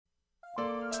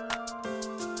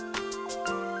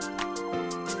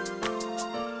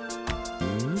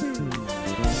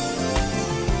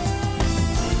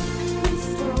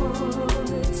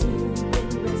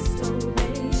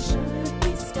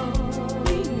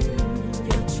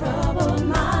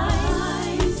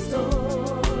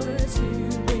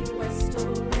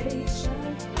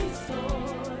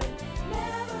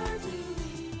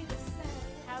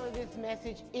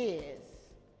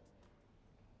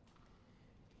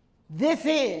This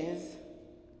is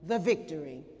the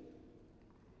victory.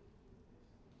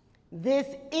 This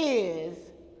is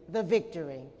the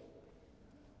victory.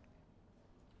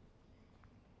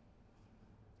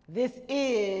 This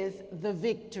is the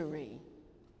victory.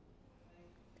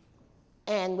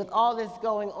 And with all this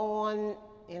going on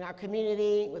in our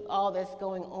community, with all that's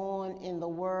going on in the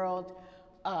world,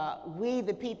 we,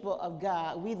 the people of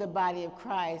God, we, the body of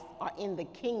Christ, are in the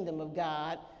kingdom of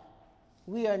God.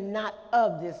 We are not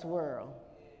of this world.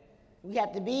 We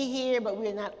have to be here, but we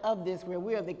are not of this world.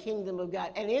 We are the kingdom of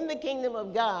God. And in the kingdom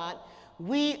of God,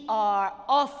 we are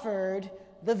offered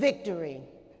the victory.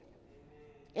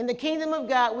 In the kingdom of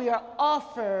God, we are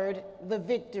offered the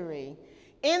victory.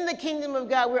 In the kingdom of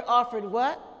God, we're offered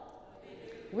what?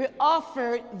 We're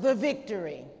offered the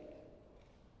victory.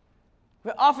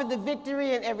 We're offered the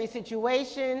victory in every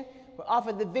situation. We're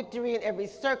offered the victory in every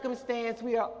circumstance.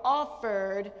 We are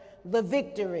offered the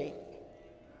victory.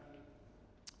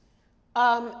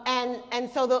 And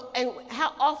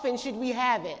how often should we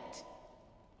have it?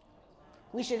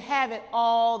 We should have it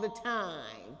all the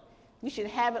time. We should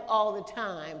have it all the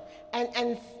time.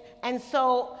 And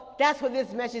so that's what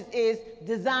this message is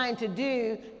designed to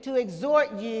do, to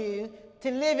exhort you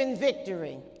to live in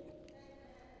victory.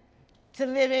 To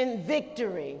live in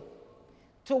victory.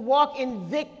 To walk in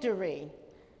victory.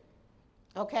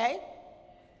 Okay?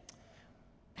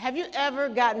 Have you ever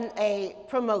gotten a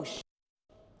promotion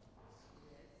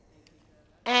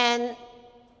and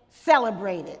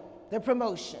celebrated the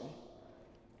promotion?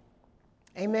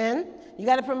 Amen? You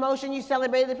got a promotion, you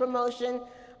celebrated the promotion,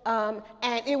 and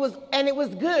it was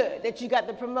good that you got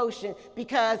the promotion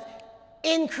because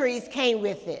increase came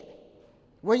with it.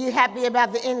 Were you happy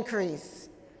about the increase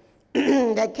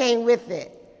that came with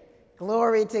it?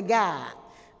 Glory to God.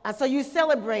 So you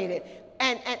celebrated.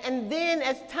 And then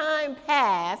as time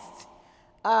passed,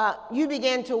 you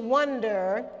began to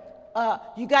wonder,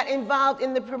 you got involved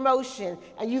in the promotion,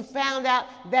 and you found out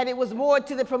that it was more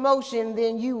to the promotion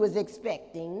than you was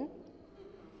expecting.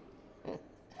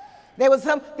 There was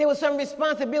some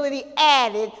responsibility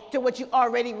added to what you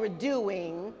already were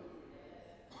doing.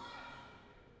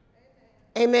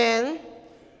 Amen.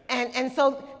 And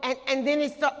then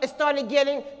it started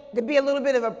getting to be a little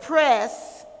bit of a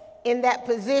press in that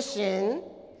position.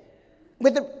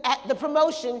 With the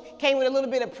promotion came with a little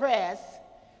bit of press.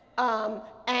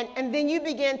 And then you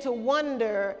began to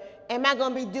wonder, am I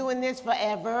going to be doing this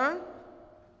forever?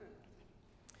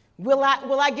 Will I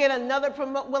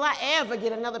ever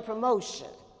get another promotion?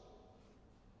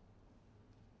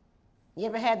 You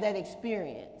ever had that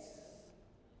experience?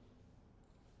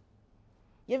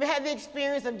 You ever had the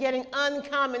experience of getting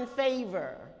uncommon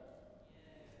favor?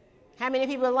 How many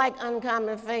people like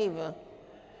uncommon favor?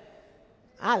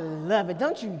 I love it.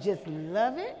 Don't you just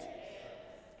love it?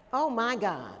 Oh my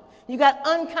God. You got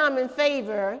uncommon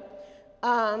favor,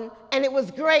 and it was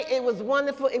great. It was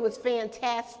wonderful. It was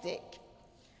fantastic.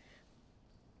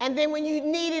 And then when you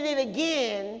needed it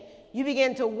again, you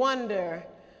began to wonder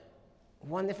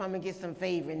if I'm going to get some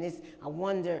favor in this. I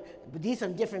wonder, but these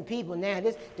some different people now.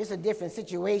 This is a different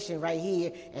situation right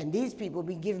here. And these people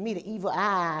be giving me the evil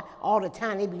eye all the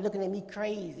time. They be looking at me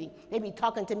crazy. They be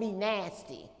talking to me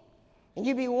nasty. And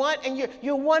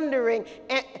you're wondering,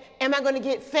 am I going to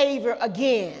get favor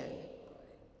again?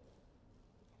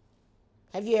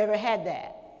 Have you ever had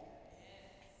that?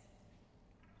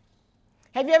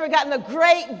 Have you ever gotten a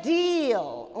great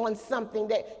deal on something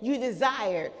that you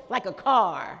desired, like a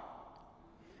car?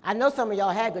 I know some of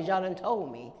y'all had because y'all done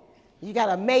told me. You got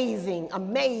amazing,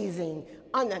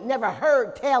 never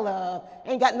heard tell of,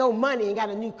 ain't got no money and got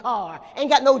a new car, ain't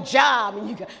got no job and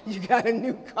you got a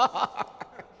new car.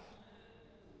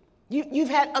 You've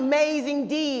had amazing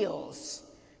deals.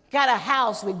 Got a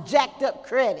house with jacked up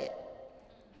credit.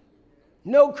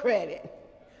 No credit.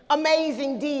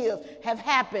 Amazing deals have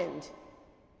happened.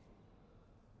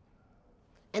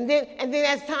 And then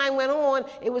as time went on,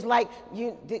 it was like, after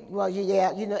you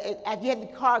had the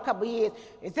car a couple of years,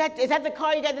 is that the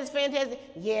car you got this fantastic?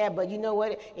 Yeah, but you know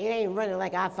what? It ain't running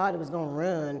like I thought it was going to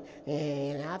run,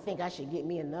 and I think I should get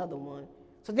me another one.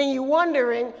 So then you're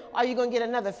wondering, are you going to get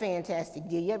another fantastic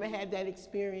deal? You ever had that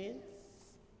experience?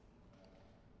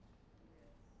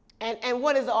 And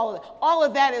what is all of that? All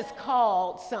of that is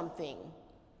called something.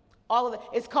 All of it.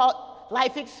 It's called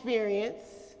life experience.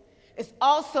 It's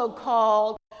also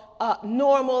called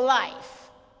normal life.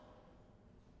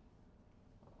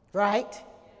 Right?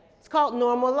 It's called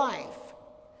normal life.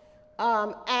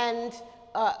 And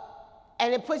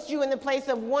it puts you in the place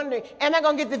of wondering, am I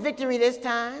going to get the victory this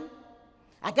time?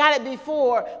 I got it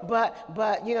before, but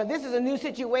this is a new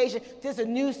situation. This is a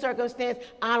new circumstance.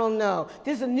 I don't know.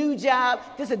 This is a new job.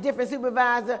 This is a different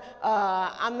supervisor.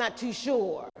 I'm not too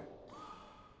sure.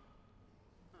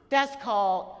 That's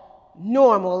called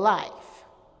normal life.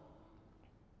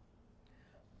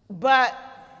 But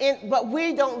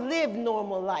we don't live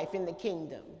normal life in the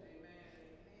kingdom.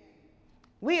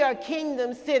 We are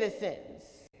kingdom citizens.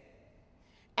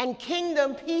 And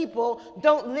kingdom people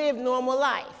don't live normal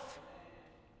life.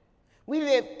 We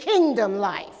live kingdom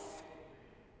life.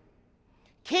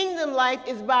 Kingdom life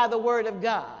is by the word of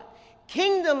God.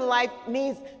 Kingdom life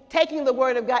means taking the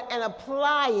word of God and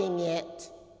applying it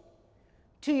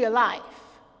to your life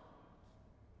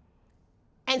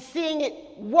and seeing it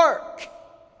work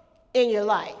in your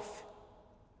life.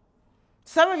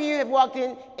 Some of you have walked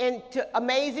into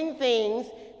amazing things,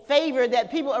 favor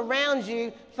that people around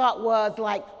you thought was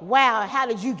like, wow, how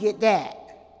did you get that?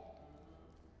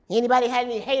 Anybody had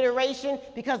any hateration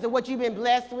because of what you've been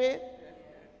blessed with?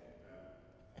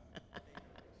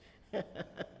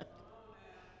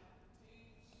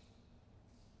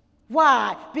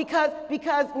 Why?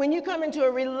 Because when you come into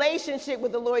a relationship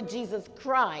with the Lord Jesus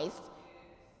Christ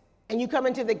and you come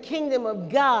into the kingdom of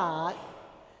God,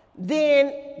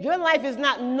 then your life is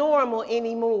not normal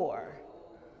anymore.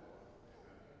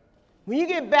 When you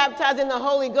get baptized in the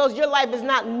Holy Ghost, your life is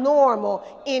not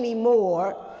normal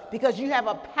anymore because you have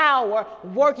a power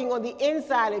working on the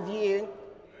inside of you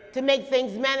to make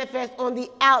things manifest on the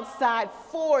outside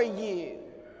for you.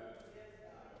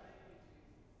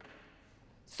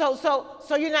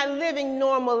 So you're not living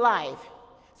normal life.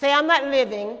 Say, I'm not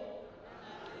living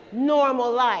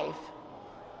normal life.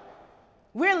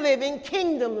 We're living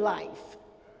kingdom life.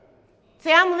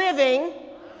 Say, I'm living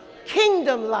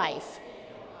kingdom life.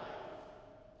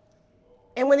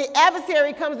 And when the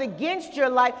adversary comes against your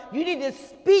life, you need to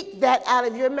speak that out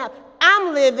of your mouth.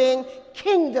 I'm living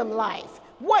kingdom life.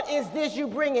 What is this you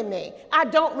bringing me? I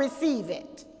don't receive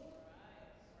it.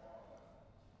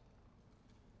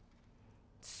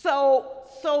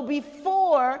 So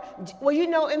before, well, you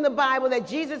know in the Bible that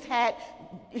Jesus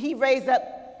he raised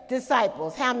up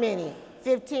disciples. How many?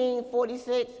 15,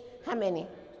 46? How many?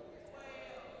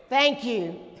 Thank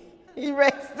you. He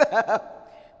raised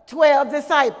up 12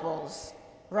 disciples,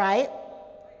 right?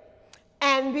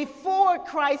 And before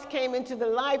Christ came into the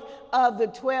life of the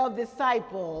 12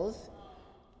 disciples,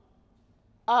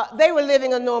 they were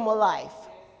living a normal life.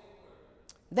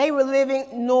 They were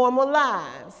living normal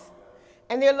lives.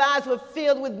 And their lives were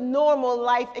filled with normal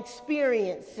life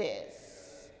experiences.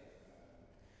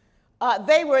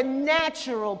 They were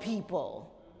natural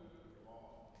people.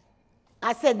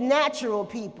 I said natural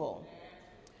people.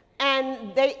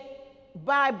 And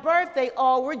by birth, they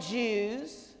all were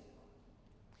Jews,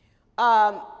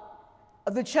 of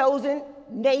the chosen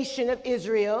nation of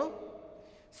Israel.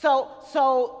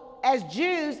 So as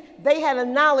Jews, they had a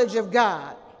knowledge of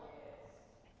God.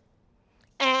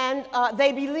 And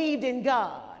they believed in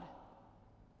God.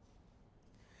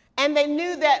 And they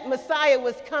knew that Messiah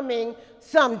was coming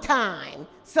sometime,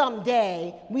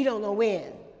 someday, we don't know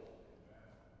when.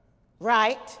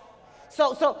 Right?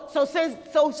 So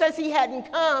since he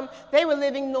hadn't come, they were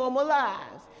living normal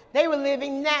lives. They were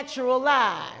living natural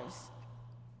lives.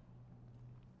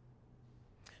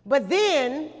 But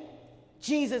then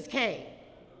Jesus came.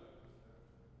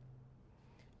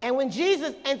 And when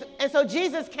Jesus, and so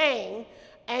Jesus came,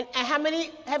 and how many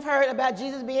have heard about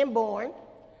Jesus being born?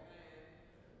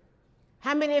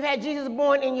 How many have had Jesus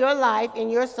born in your life, in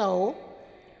your soul?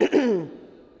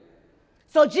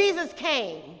 So Jesus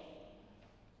came.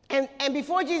 And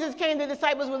before Jesus came, the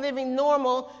disciples were living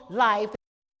normal life,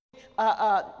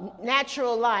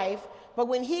 natural life. But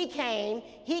when he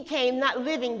came not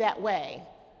living that way.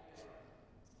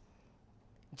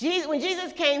 When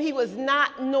Jesus came, he was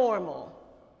not normal.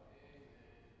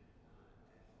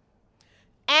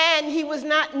 And he was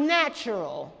not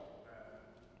natural.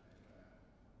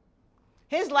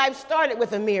 His life started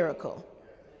with a miracle.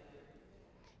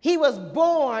 He was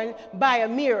born by a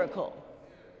miracle.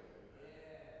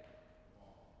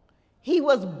 He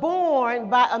was born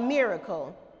by a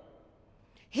miracle.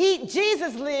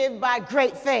 Jesus lived by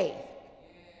great faith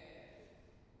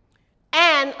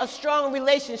and a strong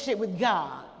relationship with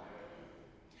God.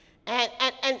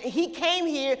 And he came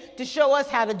here to show us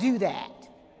how to do that.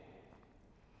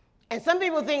 And some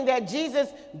people think that Jesus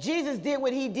did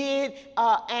what he did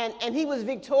and he was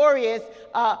victorious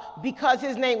because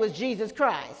his name was Jesus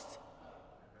Christ.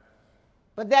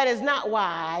 But that is not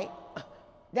why.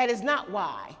 That is not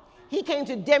why. He came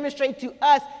to demonstrate to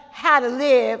us how to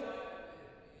live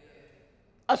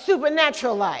a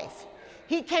supernatural life.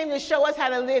 He came to show us how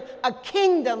to live a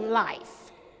kingdom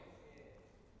life.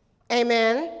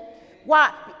 Amen.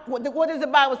 Why? What does the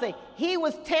Bible say? He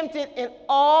was tempted in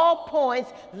all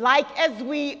points, like as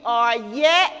we are,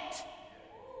 yet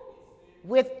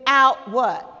without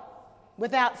what?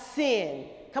 Without sin.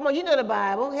 Come on, you know the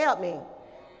Bible. Help me.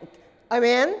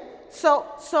 Amen.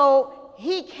 So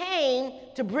he came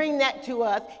to bring that to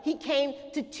us. He came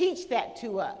to teach that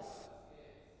to us.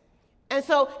 And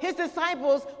so his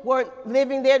disciples were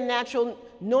living their natural,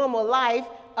 normal life,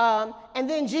 and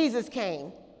then Jesus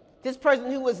came. This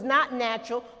person who was not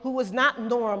natural, who was not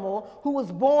normal, who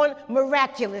was born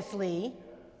miraculously,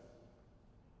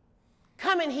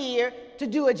 coming here to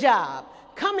do a job,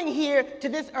 coming here to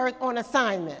this earth on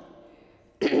assignment.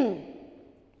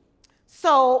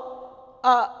 So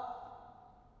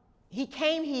he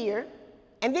came here,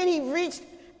 and then he reached,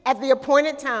 at the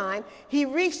appointed time, he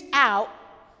reached out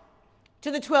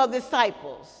to the 12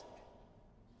 disciples.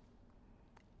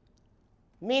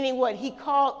 Meaning what? He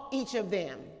called each of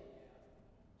them.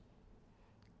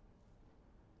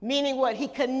 Meaning what? He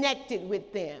connected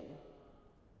with them.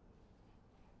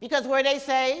 Because were they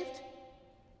saved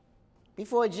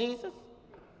before Jesus?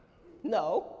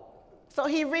 No. So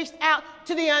he reached out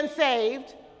to the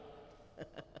unsaved,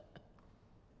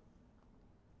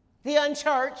 the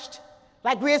unchurched,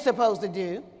 like we're supposed to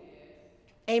do.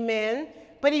 Amen.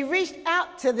 But he reached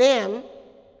out to them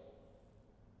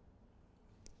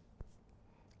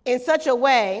in such a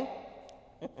way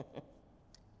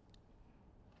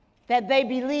that they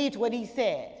believed what he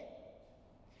said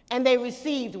and they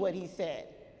received what he said.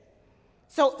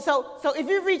 So if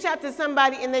you reach out to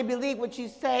somebody and they believe what you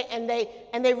say and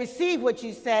they receive what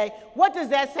you say, what does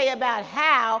that say about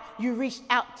how you reached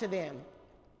out to them?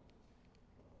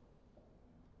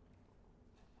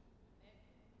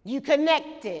 You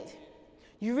connected.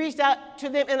 You reached out to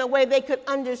them in a way they could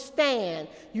understand.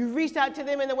 You reached out to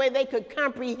them in a way they could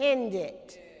comprehend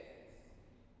it.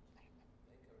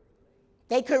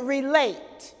 They could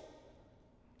relate.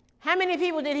 How many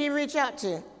people did he reach out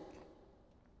to?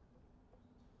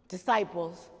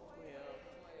 Disciples.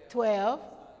 12.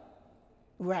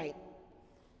 Right.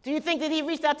 Do you think that he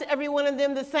reached out to every one of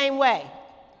them the same way?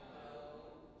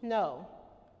 No.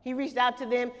 He reached out to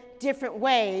them different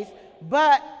ways,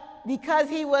 but because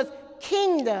he was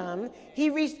kingdom, he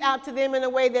reached out to them in a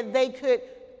way that they could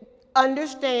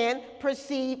understand,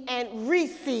 perceive, and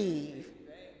receive.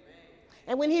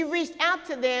 And when he reached out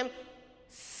to them,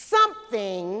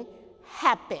 something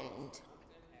happened.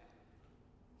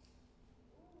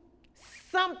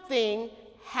 Something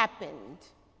happened.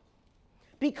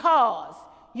 Because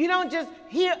you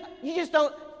just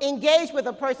don't engage with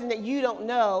a person that you don't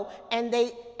know, and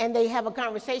they have a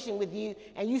conversation with you,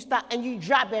 and you stop and you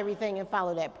drop everything and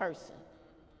follow that person.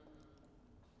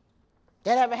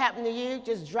 That ever happened to you?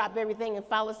 Just drop everything and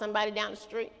follow somebody down the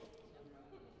street?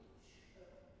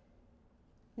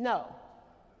 No.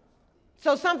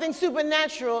 So something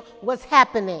supernatural was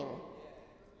happening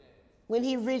when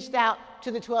he reached out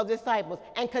to the 12 disciples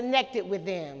and connected with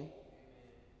them.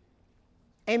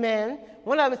 Amen.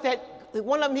 One of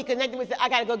them he connected with said, I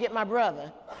got to go get my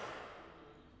brother.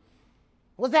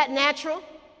 Was that natural?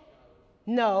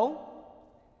 No.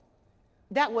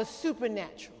 That was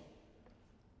supernatural.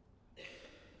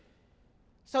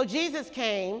 So Jesus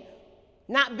came,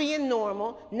 not being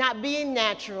normal, not being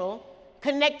natural,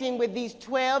 connecting with these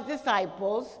 12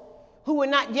 disciples who were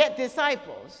not yet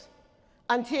disciples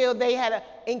until they had an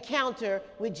encounter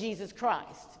with Jesus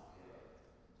Christ.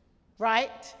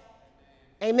 Right?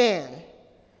 Amen.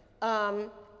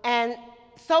 And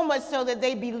so much so that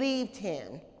they believed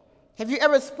him. Have you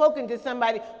ever spoken to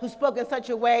somebody who spoke in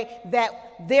such a way that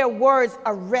their words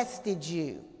arrested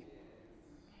you?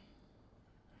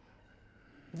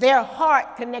 Their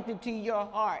heart connected to your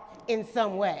heart in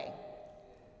some way.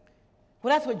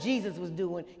 Well, that's what Jesus was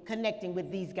doing, connecting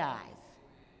with these guys.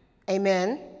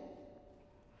 Amen.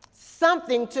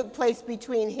 Something took place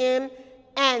between him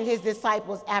and his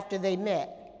disciples after they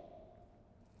met.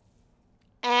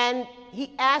 And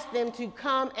he asked them to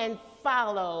come and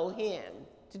follow him.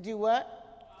 To do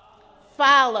what?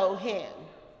 Follow him.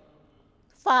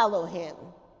 Follow him.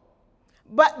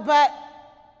 But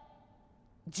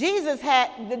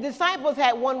the disciples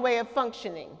had one way of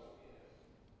functioning.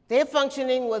 Their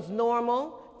functioning was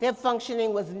normal. Their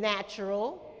functioning was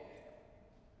natural.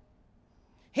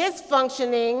 His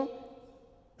functioning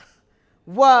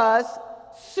was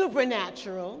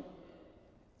supernatural.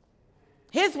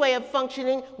 His way of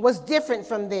functioning was different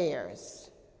from theirs.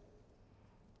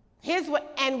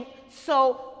 And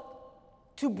so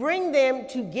to bring them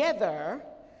together,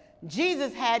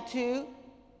 Jesus had to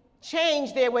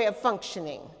change their way of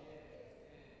functioning.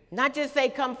 Not just say,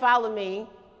 come follow me,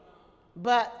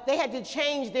 but they had to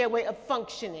change their way of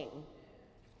functioning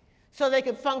so they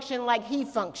could function like he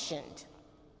functioned.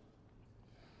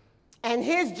 And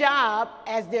his job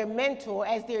as their mentor,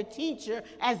 as their teacher,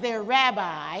 as their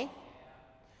rabbi,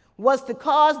 was to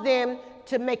cause them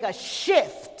to make a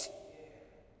shift,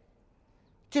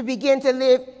 to begin to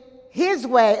live his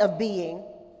way of being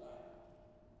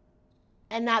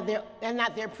and not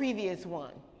their previous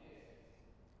one.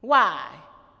 Why?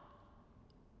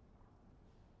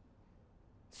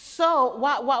 So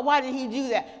why did he do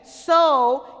that?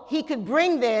 So he could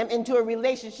bring them into a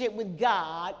relationship with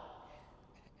God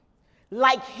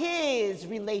like his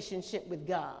relationship with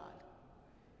God.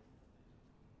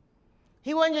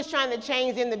 He wasn't just trying to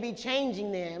change them to be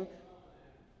changing them.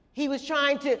 He was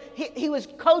he was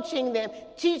coaching them,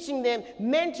 teaching them,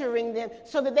 mentoring them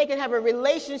so that they could have a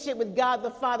relationship with God the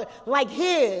Father like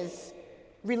his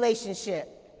relationship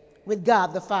with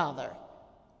God the Father.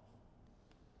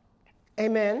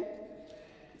 Amen.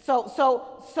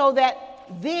 So that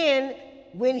then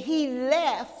when he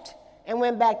left and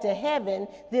went back to heaven,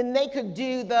 then they could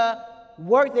do the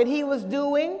work that he was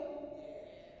doing.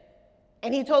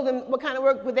 And he told them what kind of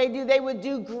work would they do? They would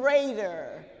do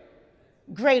greater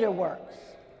works.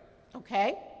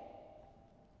 Okay?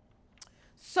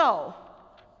 So,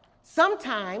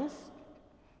 sometimes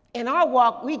in our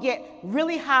walk, we get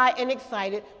really high and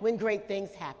excited when great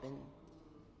things happen.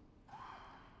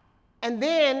 And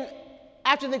then,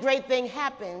 after the great thing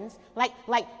happens, like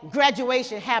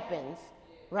graduation happens,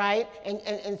 right?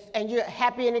 And you're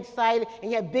happy and excited,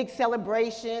 and you have big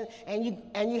celebration, and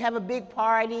you have a big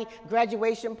party,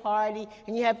 graduation party,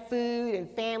 and you have food and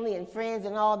family and friends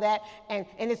and all that, and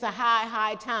it's a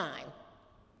high time.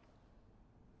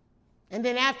 And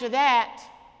then after that,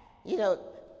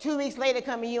 2 weeks later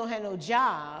come and you don't have no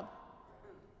job.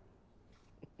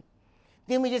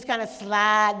 Then we just kind of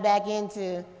slide back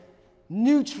into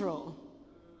neutral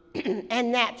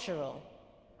and natural.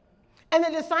 And the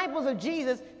disciples of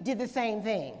Jesus did the same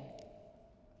thing.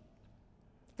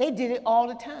 They did it all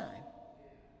the time.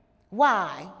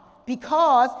 Why?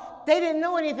 Because they didn't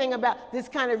know anything about this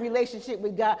kind of relationship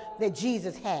with God that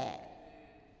Jesus had.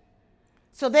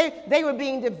 So they were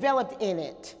being developed in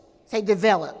it. Say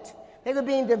developed. They were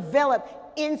being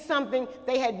developed in something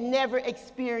they had never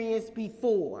experienced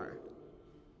before.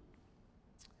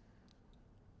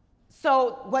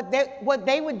 So what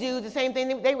they would do, the same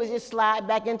thing, they would just slide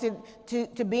back into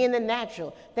to being the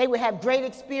natural. They would have great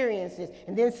experiences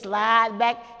and then slide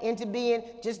back into being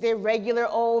just their regular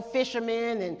old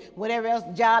fishermen and whatever else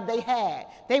job they had.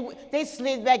 They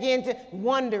slid back into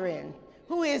wondering,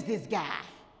 who is this guy?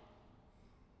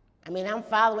 I mean, I'm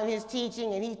following his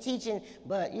teaching and he's teaching,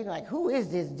 but who is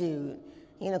this dude?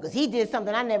 Because he did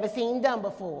something I never seen done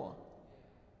before.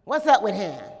 What's up with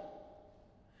him?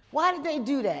 Why did they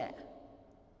do that?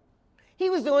 He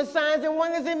was doing signs and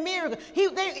wonders and miracles. He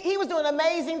was doing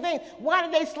amazing things. Why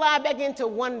did they slide back into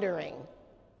wondering?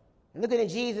 And looking at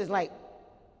Jesus like,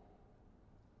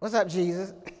 what's up,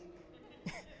 Jesus?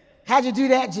 How'd you do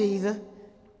that, Jesus?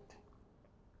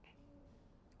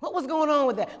 What was going on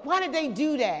with that? Why did they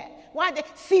do that? Why did they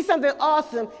see something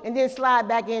awesome and then slide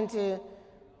back into,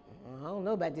 I don't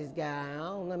know about this guy. I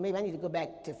don't know, maybe I need to go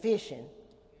back to fishing.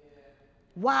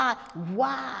 Why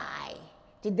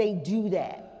did they do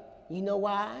that? You know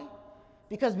why?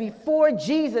 Because before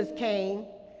Jesus came,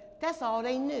 that's all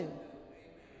they knew.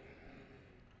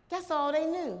 That's all they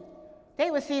knew.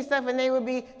 They would see stuff and they would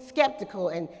be skeptical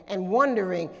and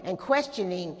wondering and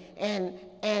questioning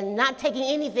and not taking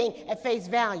anything at face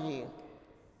value.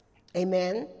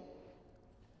 Amen?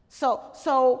 So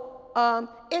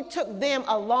it took them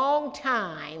a long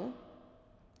time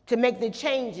to make the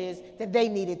changes that they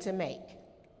needed to make.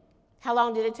 How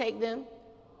long did it take them?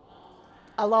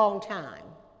 A long time.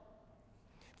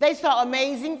 They saw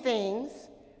amazing things,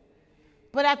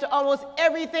 but after almost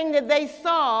everything that they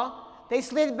saw, they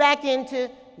slid back into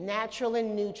natural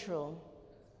and neutral.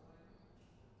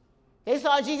 They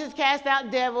saw Jesus cast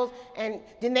out devils, and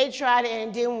then they tried it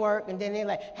and it didn't work, and then they're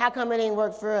like, how come it ain't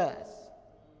work for us?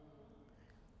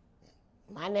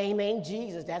 My name ain't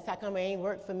Jesus. That's how come it ain't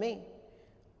worked for me.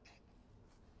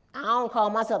 I don't call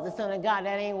myself the Son of God.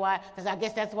 That ain't why, because I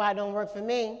guess that's why it don't work for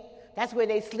me. That's where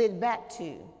they slid back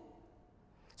to.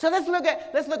 So let's look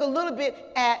a little bit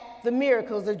at the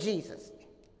miracles of Jesus.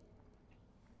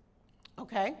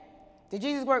 Okay? Did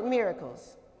Jesus work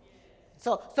miracles?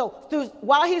 So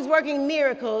while he's working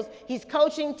miracles, he's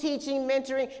coaching, teaching,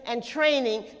 mentoring, and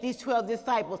training these 12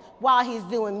 disciples while he's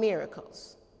doing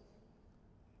miracles.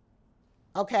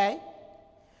 Okay?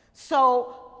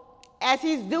 So as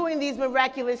he's doing these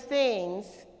miraculous things,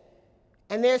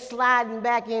 and they're sliding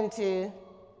back into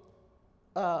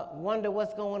wonder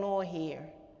what's going on here.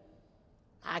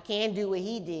 I can't do what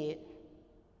he did.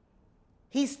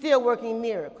 He's still working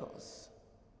miracles,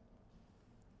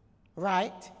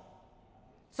 right?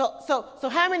 So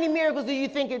how many miracles do you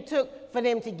think it took for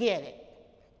them to get it?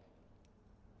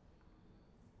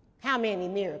 How many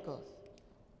miracles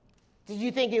did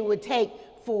you think it would take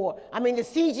to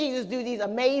see Jesus do these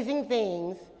amazing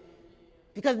things?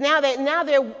 Because now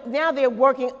they're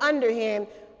working under him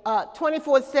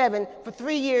 24/7 for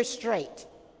 3 years straight.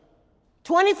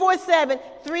 24/7,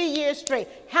 3 years straight.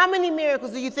 How many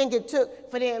miracles do you think it took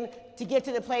for them to get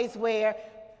to the place where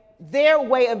their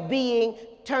way of being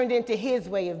turned into his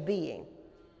way of being?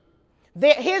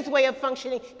 His way of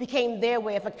functioning became their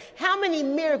way of functioning. How many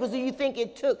miracles do you think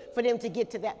it took for them to get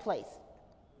to that place?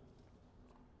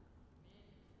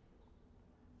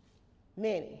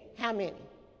 Many. How many?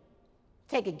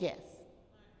 Take a guess.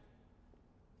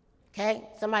 Okay?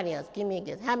 Somebody else, give me a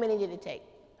guess. How many did it take?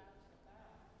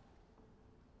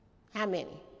 How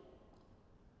many?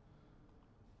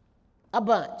 A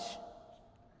bunch.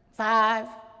 5,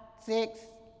 6,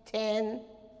 10,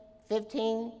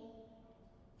 15.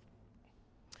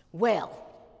 Well,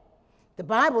 the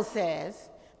Bible says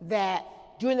that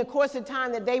during the course of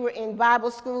time that they were in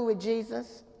Bible school with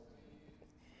Jesus,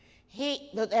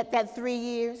 at that 3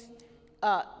 years,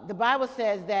 the Bible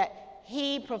says that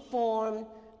he performed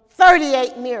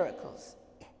 38 miracles.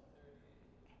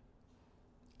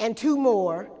 And 2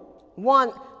 more, one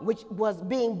which was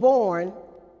being born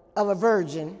of a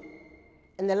virgin,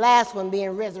 and the last one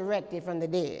being resurrected from the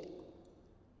dead.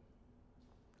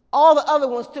 All the other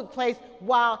ones took place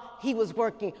while he was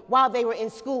working, while they were in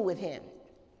school with him.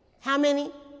 How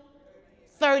many?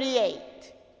 38.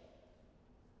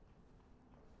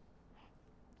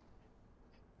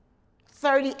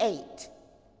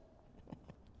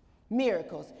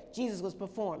 Miracles Jesus was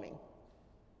performing.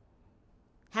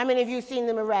 How many of you have seen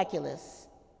the miraculous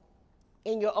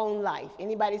in your own life?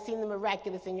 Anybody seen the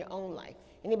miraculous in your own life?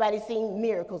 Anybody seen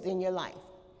miracles in your life?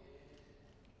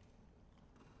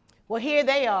 Well, here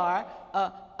they are.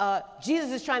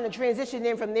 Jesus is trying to transition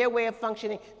them from their way of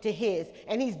functioning to his,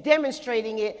 and he's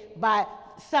demonstrating it by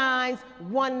signs,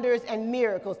 wonders, and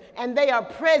miracles, and they are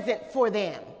present for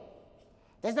them.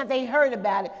 That's not they heard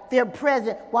about it. They're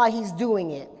present while he's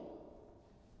doing it.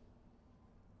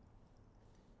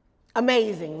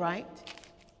 Amazing, right?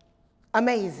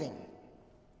 Amazing.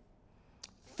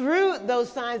 Through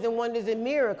those signs and wonders and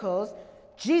miracles,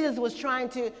 Jesus was trying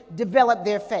to develop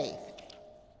their faith.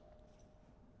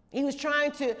 He was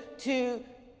trying to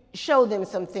show them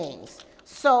some things.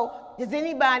 So, does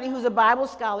anybody who's a Bible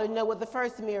scholar know what the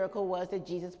first miracle was that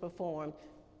Jesus performed?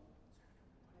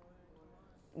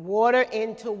 Water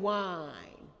into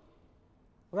wine,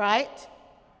 right?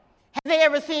 Have they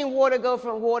ever seen water go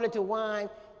from water to wine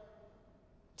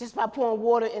just by pouring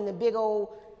water in the big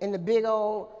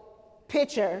old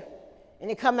pitcher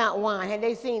and it come out wine? Have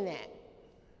they seen that?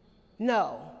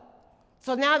 No.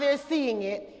 So now they're seeing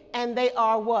it, and they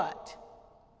are what?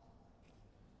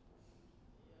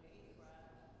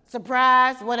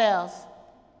 Surprised. What else?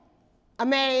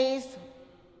 Amazed.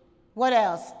 What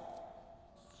else?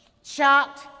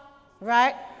 Shocked,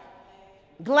 right?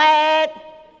 Glad.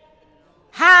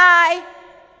 High.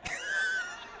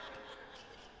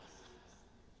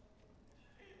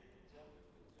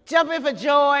 Jumping for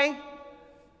joy.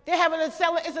 They're having it's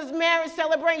a marriage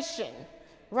celebration,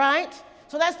 right?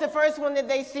 So that's the first one that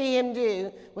they see him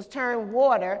do, was turn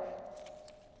water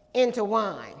into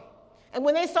wine. And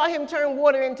when they saw him turn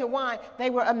water into wine, they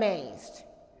were amazed.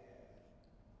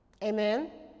 Amen?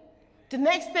 The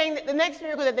next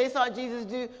miracle that they saw Jesus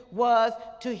do was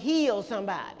to heal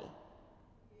somebody.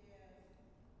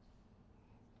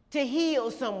 To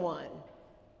heal someone.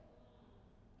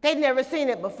 They'd never seen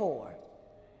it before.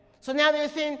 So now they're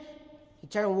seeing, he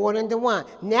turned water into wine.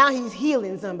 Now he's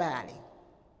healing somebody.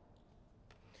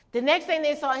 The next thing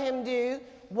they saw him do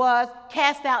was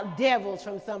cast out devils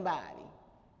from somebody.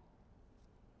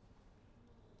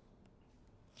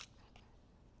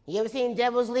 You ever seen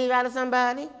devils leave out of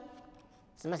somebody?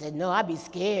 Somebody said, no, I'd be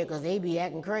scared because they be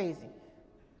acting crazy.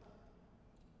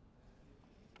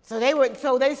 So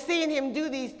they seen him do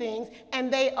these things,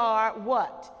 and they are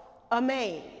what?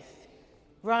 Amazed,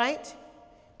 right?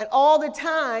 And all the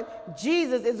time,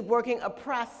 Jesus is working a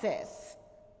process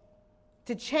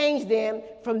to change them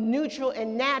from neutral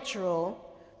and natural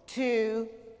to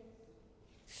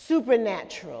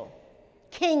supernatural,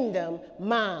 kingdom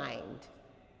mind.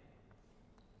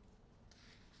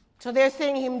 So they're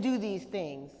seeing him do these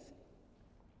things.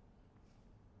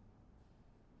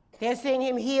 They're seeing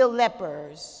him heal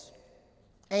lepers.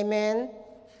 Amen?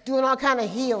 Doing all kind of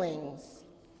healings.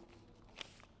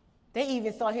 They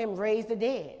even saw him raise the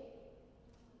dead.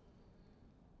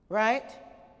 Right?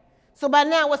 So by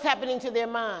now, what's happening to their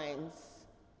minds?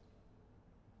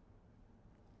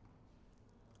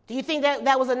 Do you think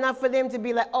that was enough for them to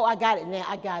be like, oh, I got it now,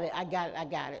 I got it.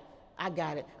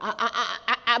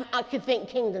 I can think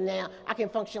kingdom now. I can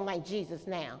function like Jesus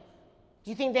now. Do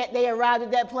you think that they arrived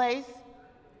at that place?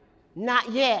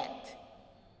 Not yet.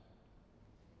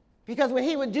 Because when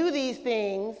he would do these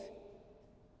things,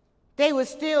 they would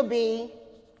still be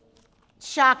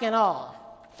shock and awe.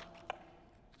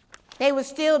 They would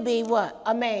still be what?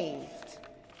 Amazed.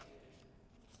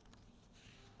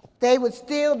 They would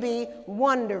still be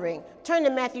wondering. Turn to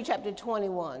Matthew chapter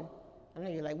 21. I know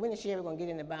you're like, when is she ever going to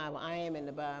get in the Bible? I am in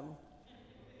the Bible.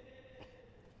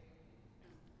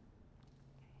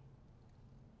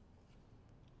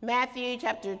 Matthew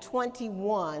chapter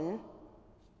 21.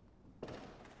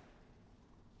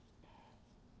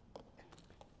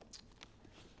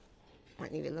 I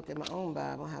need to look at my own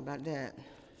Bible. How about that?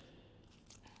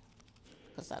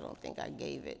 Because I don't think I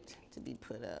gave it to be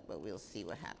put up, but we'll see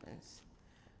what happens.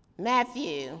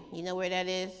 Matthew, you know where that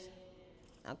is?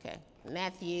 Okay,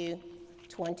 Matthew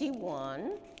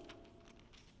 21.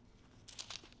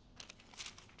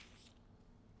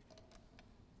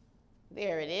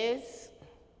 There it is.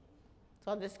 It's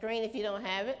on the screen if you don't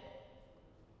have it.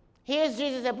 Here's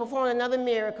Jesus that performed another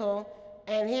miracle,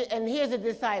 and here's the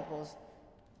disciples.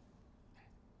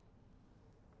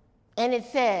 And it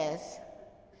says,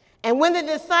 and when the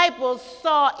disciples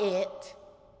saw it,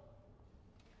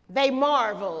 they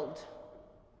marveled,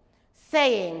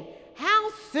 saying,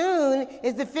 how soon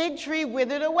is the fig tree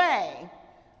withered away?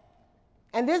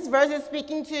 And this verse is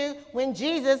speaking to when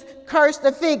Jesus cursed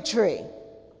the fig tree.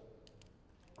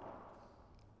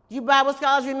 You Bible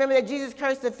scholars remember that Jesus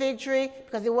cursed the fig tree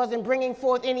because it wasn't bringing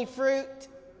forth any fruit?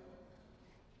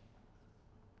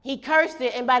 He cursed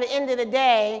it, and by the end of the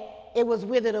day, it was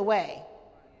withered away.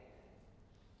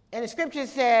 And the scripture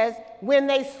says, when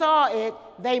they saw it,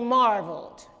 they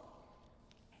marveled.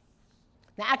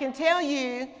 Now, I can tell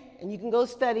you, and you can go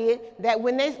study it, that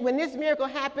when this miracle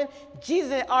happened, Jesus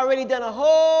had already done a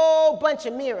whole bunch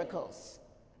of miracles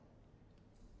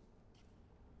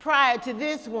prior to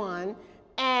this one,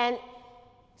 and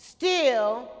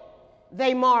still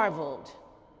they marveled.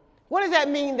 What does that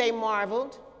mean, they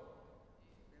marveled?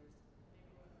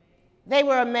 They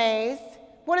were amazed.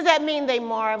 What does that mean, they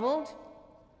marveled?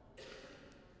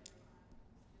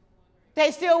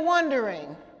 They're still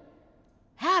wondering,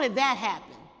 how did that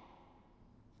happen?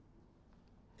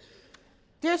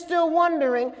 They're still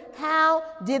wondering, how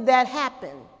did that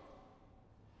happen?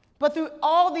 But through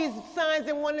all these signs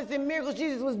and wonders and miracles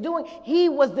Jesus was doing, he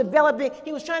was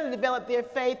trying to develop their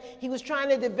faith. He was trying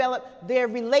to develop their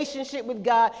relationship with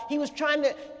God. He was trying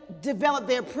to develop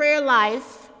their prayer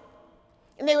life.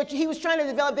 And he was trying to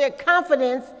develop their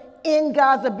confidence in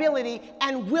God's ability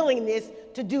and willingness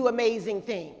to do amazing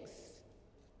things.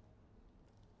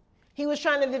 He was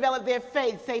trying to develop their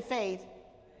faith. Say faith.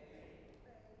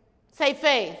 Say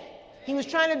faith. He was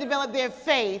trying to develop their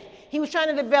faith. He was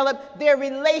trying to develop their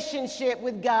relationship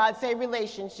with God. Say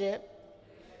relationship.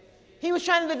 He was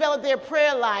trying to develop their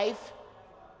prayer life.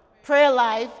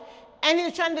 And he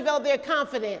was trying to develop their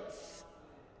confidence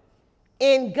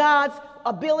in God's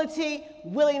ability,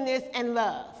 willingness, and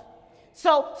love.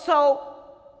 So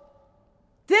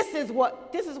this is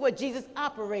what Jesus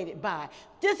operated by.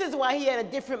 This is why he had a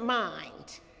different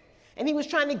mind. And he was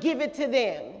trying to give it to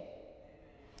them.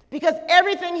 Because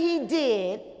everything he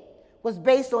did was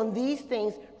based on these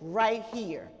things right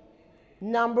here.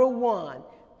 Number one,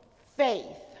 faith.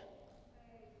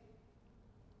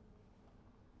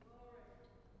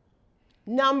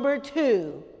 Number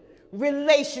two,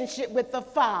 relationship with the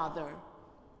Father.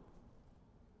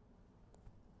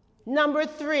 Number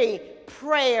three,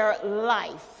 prayer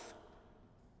life.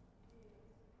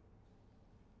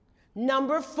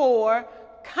 Number four,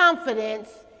 confidence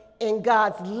in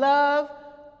God's love,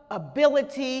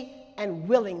 ability, and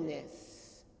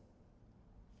willingness.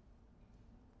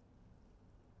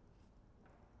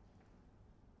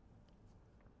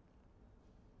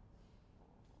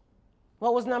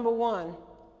 What was number one?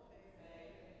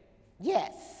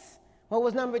 Yes. What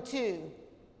was number two?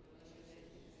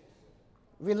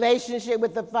 Relationship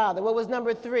with the Father. What was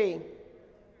number three?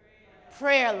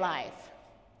 Prayer life.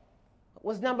 What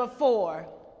was number four?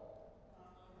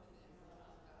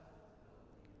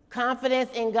 Confidence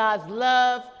in God's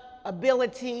love,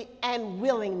 ability, and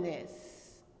willingness.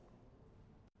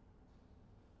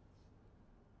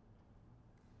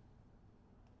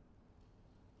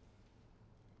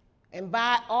 And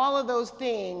by all of those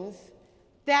things,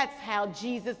 that's how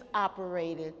Jesus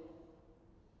operated.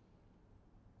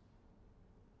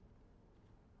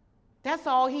 That's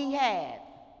all he had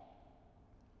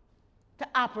to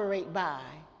operate by.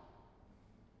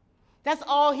 That's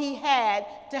all he had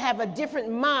to have a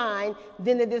different mind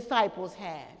than the disciples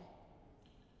had.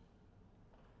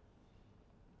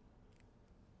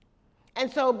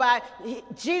 And so by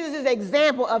Jesus'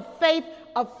 example of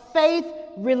faith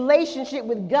relationship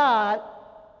with God,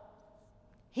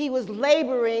 he was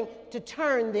laboring to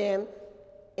turn them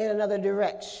in another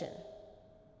direction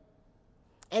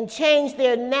and change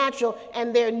their natural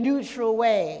and their neutral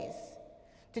ways.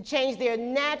 To change their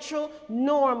natural,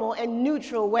 normal, and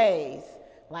neutral ways.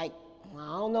 Like, I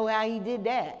don't know how he did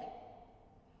that.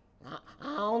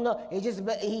 I don't know. It just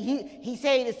he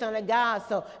said he's the Son of God,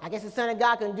 so I guess the Son of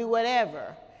God can do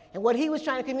whatever. And what he was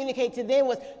trying to communicate to them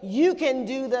was, you can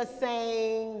do the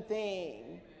same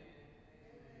thing.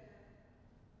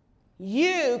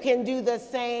 You can do the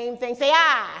same thing. Say,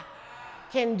 I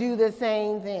can do the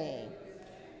same thing.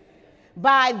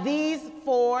 By these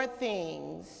 4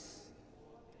 things: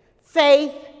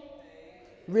 faith,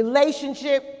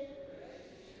 relationship,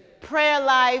 prayer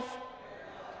life,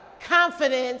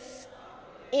 confidence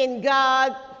in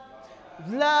God,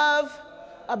 love,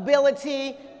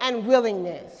 ability, and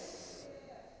willingness.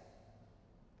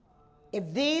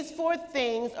 If these 4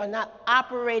 things are not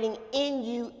operating in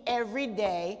you every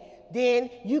day, then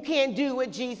you can't do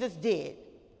what Jesus did.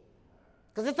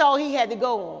 Because that's all he had to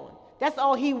go on. That's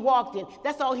all he walked in.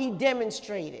 That's all he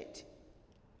demonstrated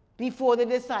before the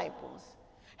disciples.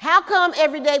 How come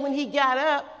every day when he got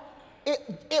up,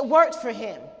 it worked for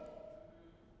him?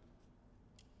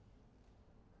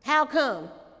 How come?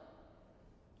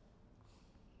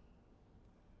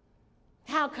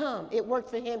 How come it worked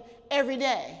for him every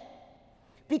day?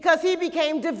 Because he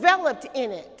became developed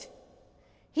in it.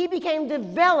 He became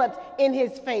developed in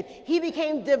his faith. He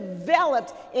became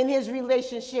developed in his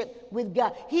relationship with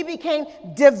God. He became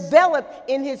developed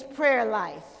in his prayer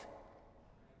life.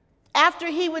 After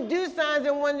he would do signs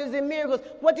and wonders and miracles,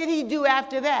 what did he do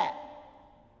after that?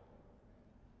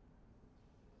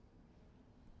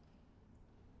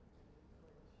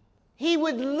 He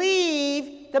would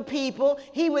leave the people,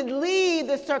 he would leave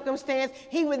the circumstance,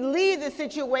 he would leave the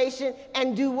situation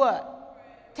and do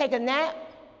what? Take a nap?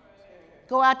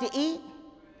 Go out to eat?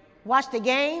 Watch the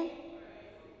game?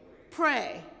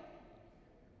 Pray.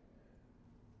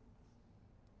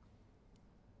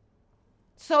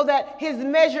 So that his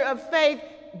measure of faith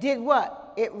did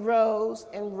what? It rose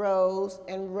and rose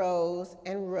and rose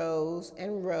and rose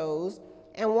and rose.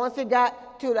 And once it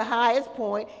got to the highest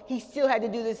point, he still had to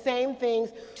do the same things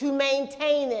to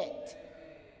maintain it.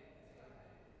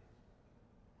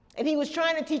 And he was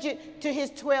trying to teach it to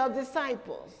his 12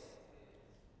 disciples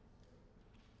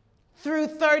through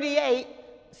 38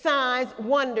 signs,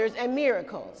 wonders, and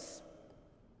miracles.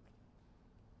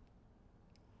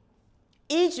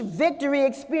 Each victory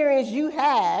experience you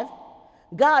have,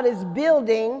 God is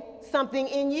building something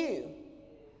in you.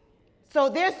 So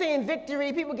they're seeing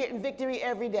victory, people getting victory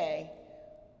every day.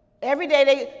 Every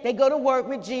day they go to work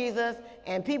with Jesus,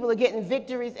 and people are getting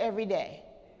victories every day.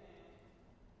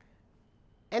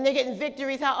 And they're getting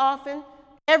victories how often?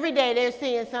 Every day they're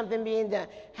seeing something being done.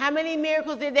 How many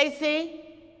miracles did they see?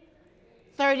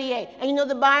 38. And you know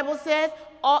the Bible says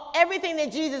everything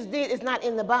that Jesus did is not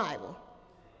in the Bible.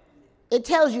 It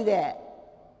tells you that.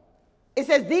 It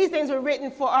says these things were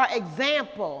written for our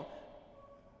example,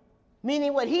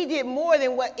 meaning what he did more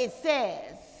than what it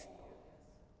says.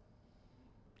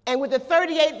 And with the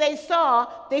 38 they saw,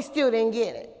 they still didn't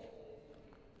get it.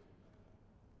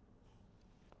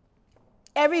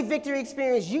 Every victory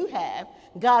experience you have,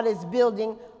 God is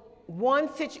building one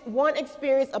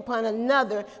experience upon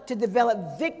another to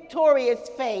develop victorious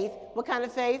faith. What kind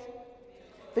of faith?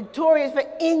 Victorious faith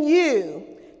in you,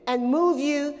 and move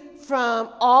you from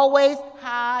always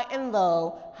high and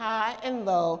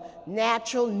low,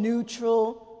 natural,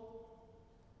 neutral,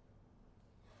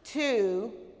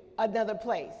 to another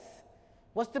place.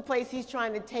 What's the place he's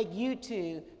trying to take you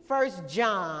to? 1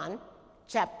 John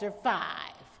chapter 5.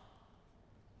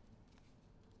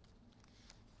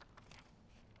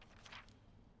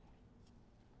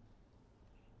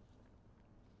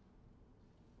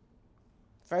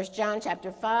 First John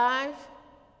chapter 5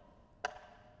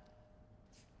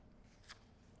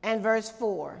 and verse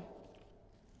 4.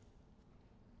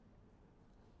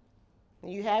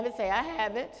 When you have it, say, I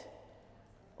have it.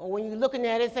 Or when you're looking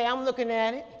at it, say, I'm looking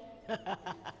at it.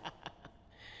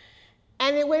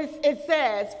 And it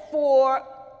says, for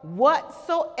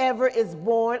whatsoever is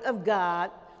born of God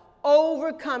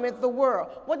overcometh the world.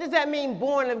 What does that mean,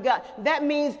 born of God? That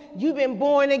means you've been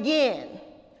born again.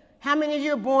 How many of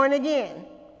you are born again?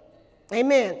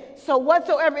 Amen. So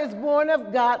whatsoever is born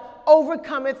of God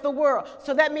overcometh the world.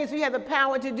 So that means we have the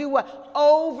power to do what?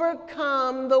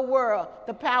 Overcome the world.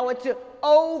 The power to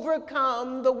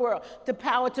overcome the world. The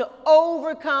power to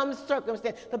overcome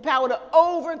circumstance. The power to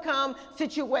overcome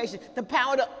situation. The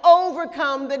power to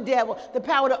overcome the devil. The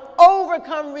power to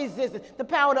overcome resistance. The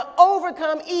power to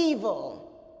overcome evil.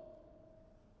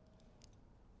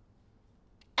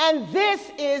 And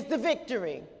this is the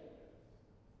victory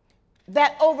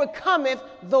that overcometh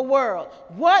the world.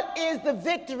 What is the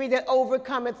victory that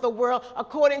overcometh the world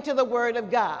according to the word of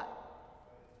God?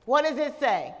 What does it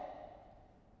say?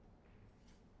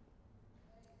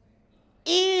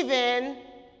 Even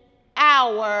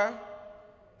our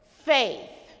faith.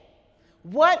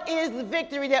 What is the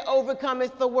victory that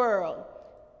overcometh the world?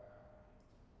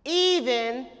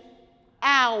 Even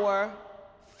our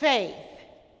faith.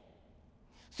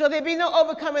 So there be no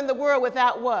overcoming the world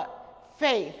without what?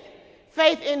 Faith.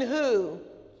 Faith in who?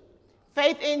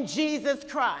 Faith in Jesus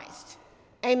Christ.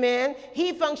 Amen.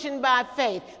 He functioned by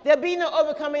faith. There'll be no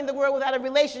overcoming the world without a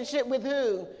relationship with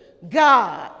who?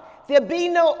 God. There'll be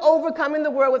no overcoming the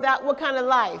world without what kind of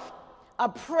life? A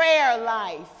prayer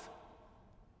life.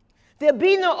 There'll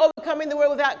be no overcoming the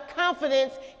world without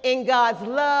confidence in God's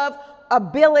love,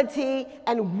 ability,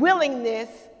 and willingness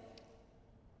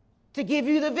to give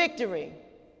you the victory.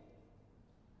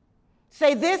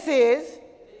 Say, this is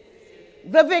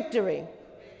the victory.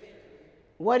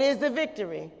 What is the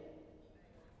victory?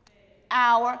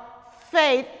 Our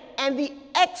faith and the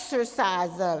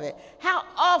exercise of it. How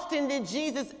often did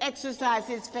Jesus exercise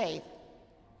his faith?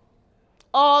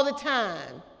 All the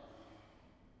time.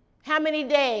 How many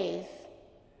days?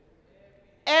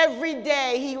 Every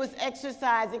day he was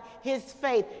exercising his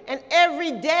faith. And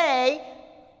every day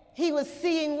he was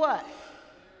seeing what?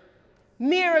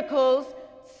 Miracles,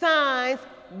 signs,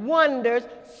 wonders,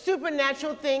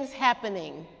 supernatural things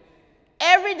happening.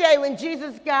 Every day when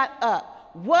Jesus got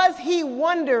up, was he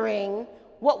wondering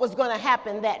what was going to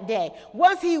happen that day?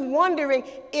 Was he wondering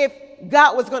if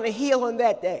God was going to heal him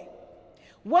that day?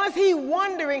 Was he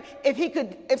wondering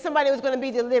if somebody was going to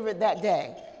be delivered that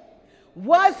day?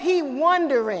 Was he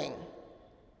wondering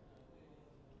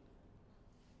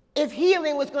if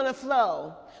healing was going to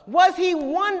flow? Was he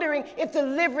wondering if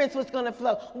deliverance was going to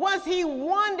flow? Was he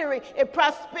wondering if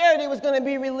prosperity was going to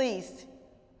be released?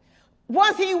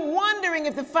 Was he wondering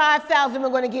if the 5,000 were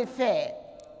going to get fed?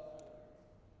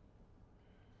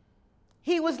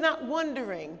 He was not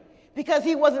wondering because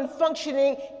he wasn't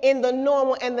functioning in the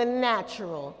normal and the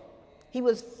natural. He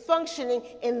was functioning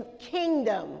in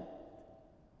kingdom.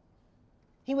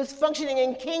 He was functioning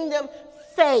in kingdom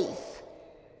faith.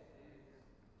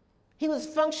 He was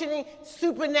functioning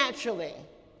supernaturally.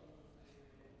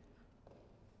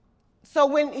 So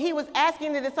when he was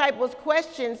asking the disciples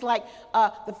questions like,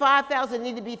 the 5,000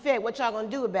 need to be fed, what y'all gonna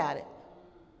do about it?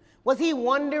 Was he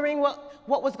wondering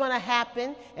what was gonna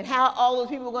happen and how all those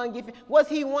people were gonna get fed? Was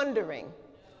he wondering?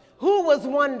 Who was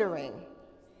wondering?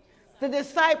 The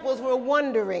disciples were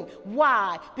wondering.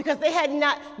 Why? Because they had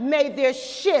not made their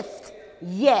shift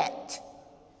yet.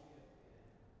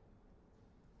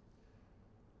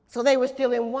 So they were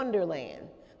still in Wonderland.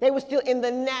 They were still in the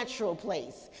natural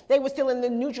place. They were still in the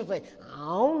neutral place. I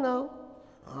don't know.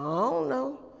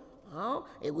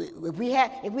 If we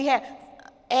had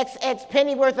XX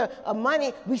penny worth of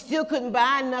money, we still couldn't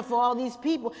buy enough for all these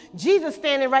people. Jesus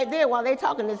standing right there while they're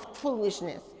talking this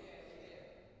foolishness.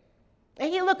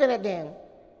 And he looking at them.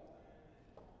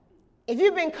 If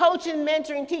you've been coaching,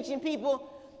 mentoring, teaching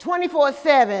people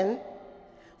 24/7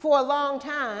 for a long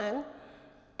time,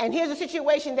 and here's a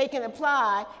situation they can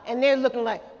apply, and they're looking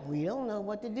like, we don't know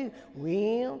what to do.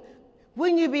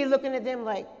 Wouldn't you be looking at them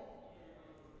like,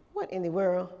 what in the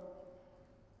world?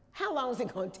 How long is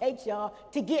it going to take y'all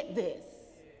to get this?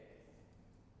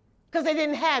 Because they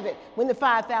didn't have it when the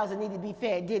 5,000 needed to be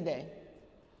fed, did they?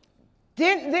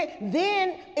 Then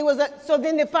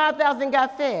the 5,000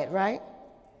 got fed, right?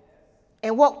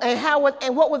 And what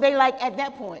were they like at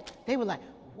that point? They were like,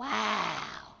 wow,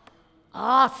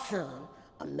 awesome,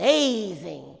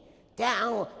 amazing,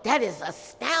 that is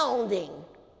astounding.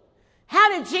 How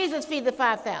did Jesus feed the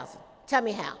 5,000? Tell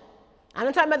me how. I'm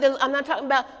not talking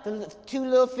about the 2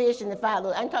 little fish and the 5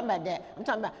 little. I'm talking about that. I'm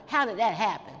talking about how did that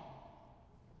happen?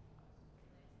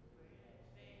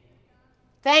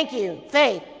 Thank you.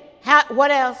 Faith.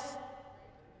 What else?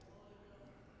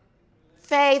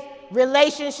 Faith,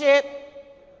 relationship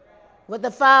with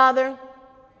the Father,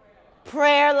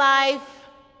 prayer life,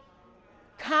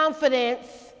 confidence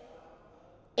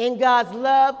in God's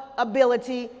love,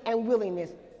 ability, and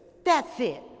willingness. That's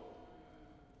it.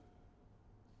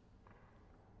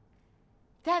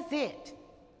 That's it.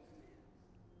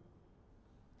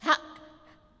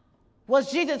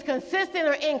 Was Jesus consistent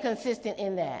or inconsistent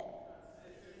in that?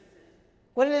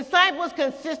 Were the disciples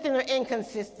consistent or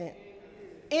inconsistent?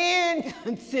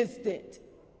 Inconsistent.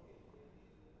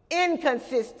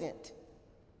 Inconsistent.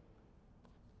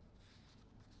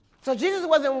 So Jesus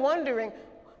wasn't wondering,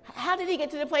 how did he get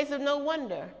to the place of no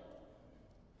wonder?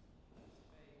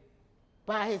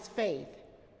 By his faith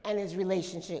and his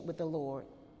relationship with the Lord.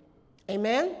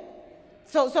 Amen?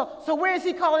 So where is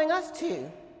he calling us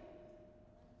to?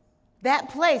 That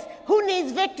place. Who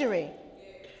needs victory?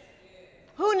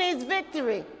 Who needs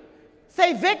victory?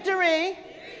 Say, victory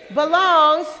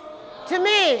belongs to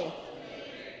me.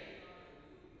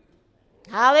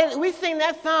 Hallelujah. We sing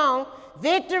that song,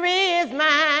 victory is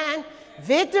mine,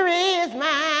 victory is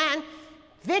mine,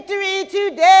 victory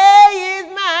today is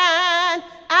mine.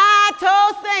 I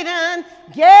told Satan,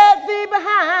 get thee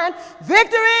behind,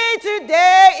 victory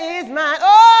today is mine.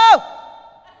 Oh!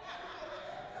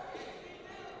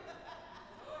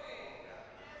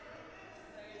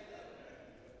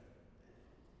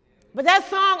 But that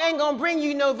song ain't going to bring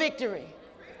you no victory.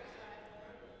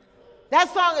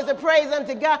 That song is a praise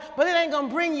unto God, but it ain't going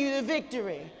to bring you the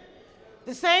victory.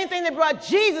 The same thing that brought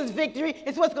Jesus victory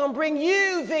is what's going to bring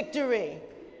you victory.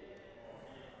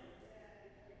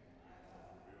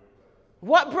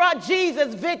 What brought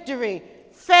Jesus victory?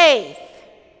 Faith.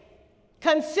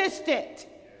 Consistent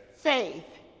faith.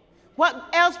 What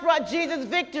else brought Jesus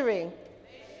victory?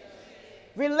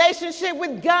 Relationship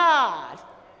with God.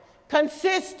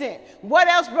 Consistent. What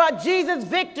else brought Jesus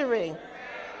victory?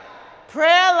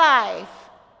 Prayer life.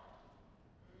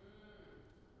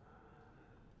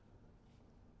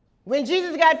 When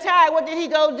Jesus got tired, what did he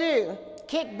go do?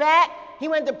 Kick back? He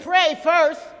went to pray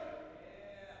first.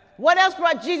 What else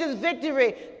brought Jesus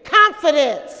victory?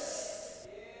 Confidence.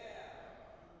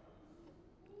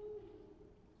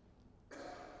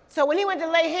 So when he went to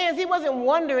lay hands, he wasn't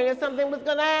wondering if something was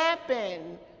going to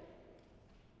happen.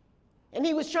 And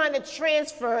he was trying to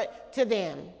transfer it to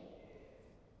them.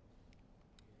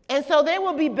 And so there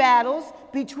will be battles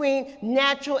between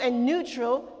natural and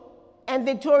neutral and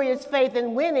victorious faith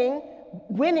and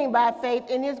winning by faith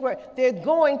in his word. There are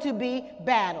going to be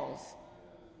battles.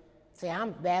 See,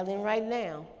 I'm battling right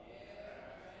now.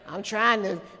 I'm trying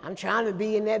to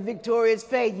be in that victorious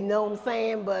faith, you know what I'm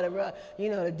saying? But,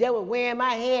 the devil wearing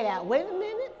my head out. Wait a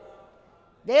minute.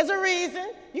 There's a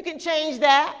reason. You can change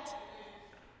that.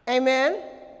 Amen?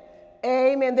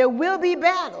 Amen. There will be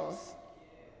battles.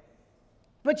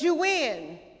 But you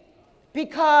win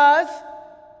because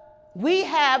we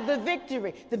have the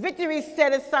victory. The victory is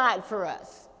set aside for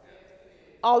us.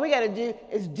 All we got to do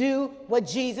is do what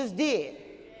Jesus did.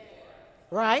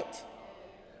 Right?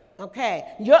 Okay.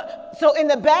 So in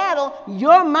the battle,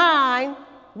 your mind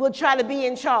will try to be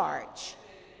in charge.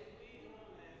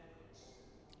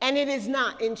 And it is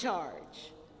not in charge.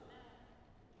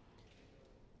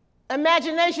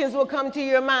 Imaginations will come to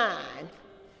your mind.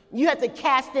 You have to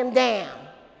cast them down.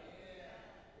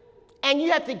 And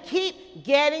you have to keep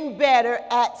getting better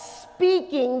at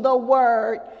speaking the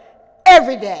word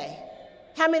every day.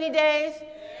 How many days?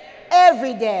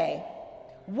 Every day.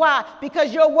 Why?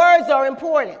 Because your words are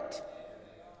important.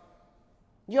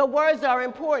 Your words are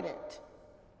important.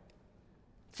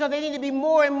 So they need to be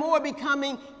more and more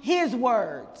becoming his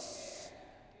words.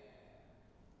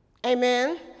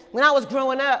 Amen. When I was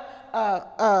growing up,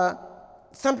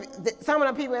 some of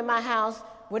the people in my house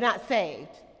were not saved.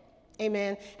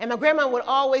 Amen. And my grandma would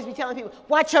always be telling people,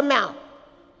 watch your mouth.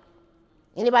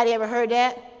 Anybody ever heard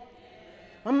that?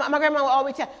 My grandma would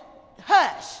always tell,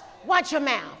 hush, watch your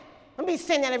mouth. Don't be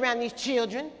saying that around these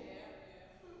children.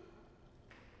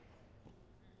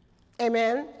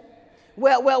 Amen.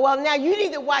 Well, now you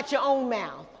need to watch your own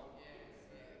mouth.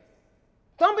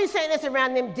 Don't be saying this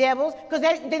around them devils, because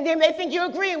then they think you're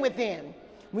agreeing with them.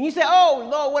 When you say, oh,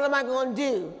 Lord, what am I going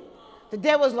to do? The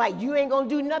devil's like, you ain't going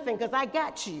to do nothing because I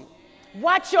got you.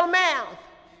 Watch your mouth.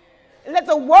 And let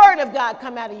the word of God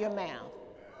come out of your mouth.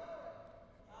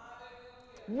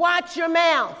 Watch your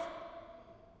mouth.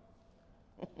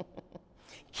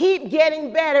 Keep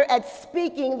getting better at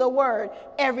speaking the word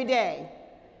every day.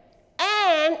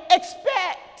 And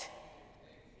expect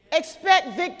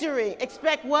victory.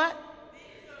 Expect what?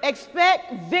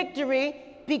 Expect victory,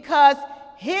 because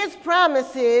his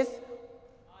promises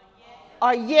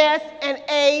are yes and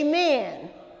amen.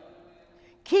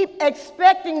 Keep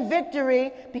expecting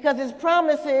victory because his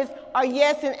promises are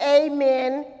yes and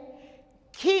amen.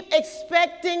 Keep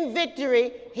expecting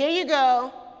victory. Here you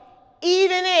go.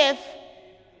 Even if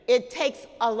it takes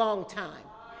a long time.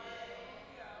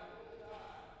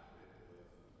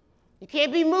 You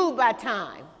can't be moved by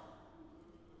time.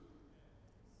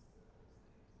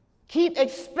 Keep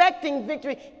expecting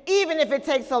victory, even if it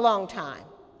takes a long time.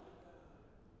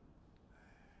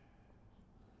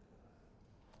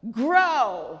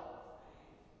 Grow.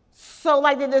 So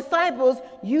like the disciples,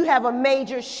 you have a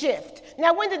major shift.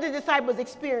 Now, when did the disciples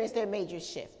experience their major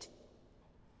shift?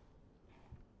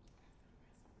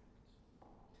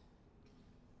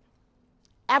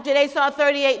 After they saw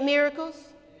 38 miracles?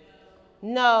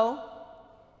 No.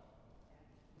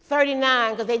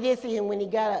 39, because they did see him when he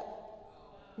got up.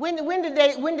 When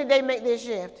did they make their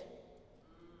shift?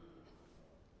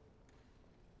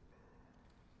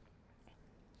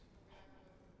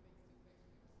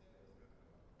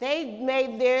 They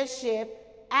made their shift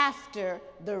after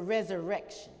the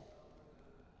resurrection.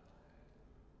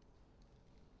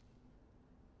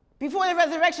 Before the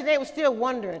resurrection, they were still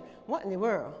wondering, what in the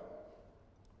world?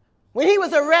 When he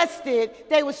was arrested,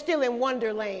 they were still in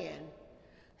Wonderland.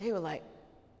 They were like,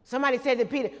 somebody said to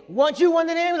Peter, weren't you one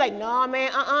of them? He was like, no,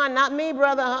 man, not me,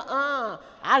 brother,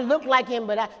 I look like him,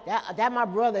 but that my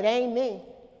brother, that ain't me.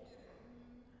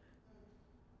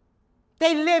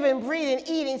 They living, breathing,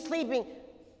 eating, sleeping,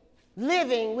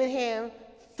 living with him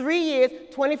 3 years,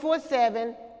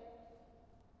 24/7.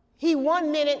 He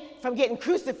 1 minute from getting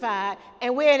crucified,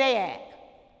 and where are they at?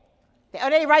 Are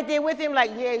they right there with him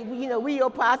like, yeah, we your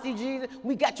posse, Jesus.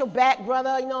 We got your back,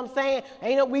 brother. You know what I'm saying?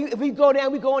 And, if we go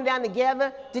down, we going down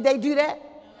together. Did they do that?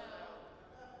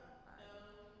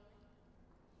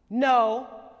 No.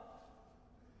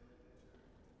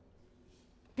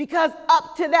 Because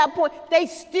up to that point, they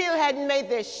still hadn't made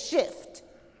their shift.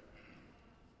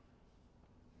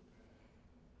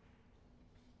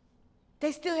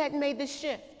 They still hadn't made the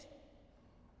shift.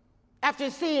 After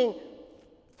seeing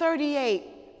 38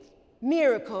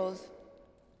 miracles,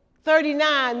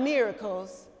 39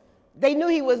 miracles, they knew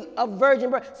he was a virgin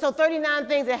birth. So 39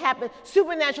 things that happened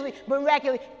supernaturally,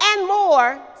 miraculously, and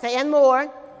more. Say, and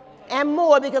more. And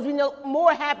more, because we know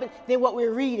more happened than what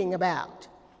we're reading about.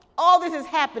 All this is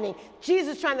happening.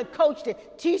 Jesus trying to coach them,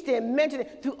 teach them, mentor them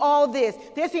through all this.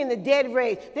 They're seeing the dead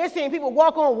raised. They're seeing people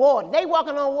walk on water. They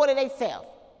walking on water themselves.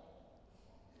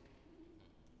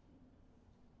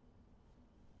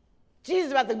 Jesus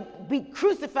is about to be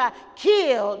crucified,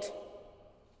 killed,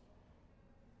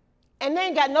 and they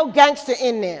ain't got no gangster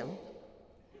in them.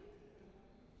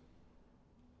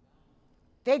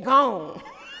 They gone.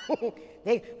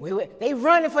 they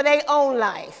running for their own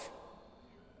life.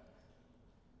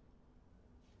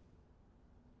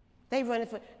 They running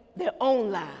for their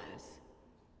own lives.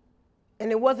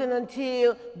 And it wasn't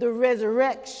until the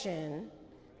resurrection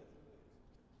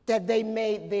that they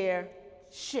made their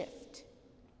shift.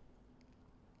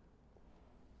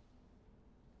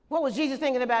 What was Jesus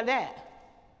thinking about that?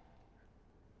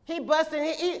 He busting,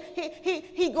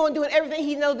 he going doing everything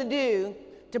he knows to do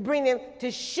to bring them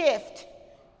to shift,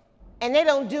 and they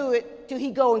don't do it till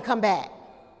he go and come back.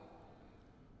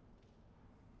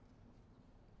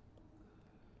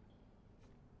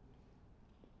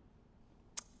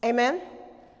 Amen?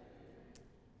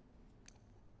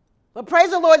 But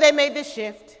praise the Lord, they made the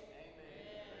shift.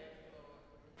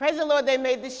 Praise the Lord, they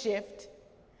made the shift.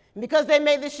 And because they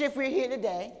made the shift, we're here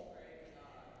today.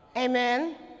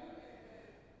 Amen.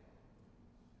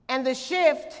 And the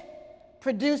shift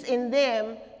produced in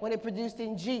them what it produced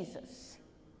in Jesus.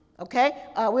 Okay?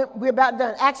 We're about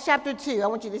done. Acts chapter 2. I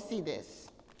want you to see this.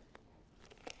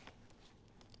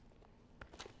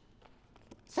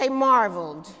 Say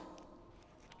marveled.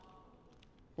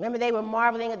 Remember, they were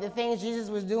marveling at the things Jesus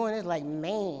was doing. It's like,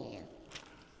 man.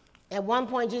 At one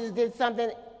point, Jesus did something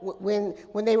when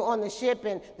they were on the ship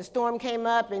and the storm came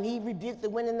up and he rebuked the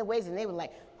wind and the waves, and they were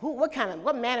like,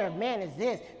 what manner of man is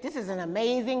this? This is an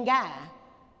amazing guy.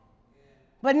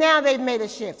 But now they've made a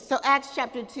shift. So Acts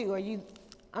chapter 2,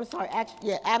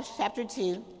 Acts chapter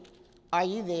 2. Are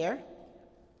you there?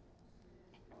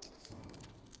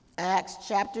 Acts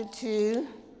chapter 2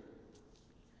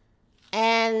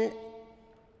 and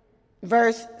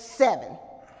verse 7.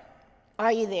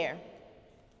 Are you there?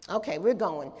 Okay, we're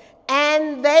going.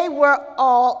 And they were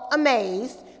all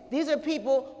amazed. These are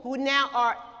people who now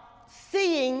are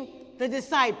seeing the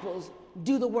disciples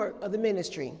do the work of the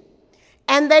ministry.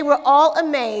 And they were all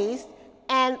amazed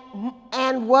and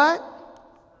what?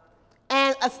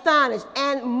 And astonished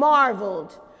and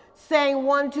marveled, saying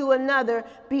one to another,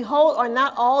 behold, are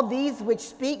not all these which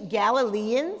speak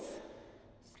Galileans?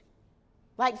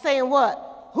 Like saying what?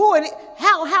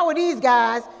 How are these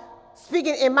guys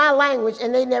speaking in my language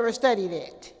and they never studied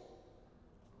it?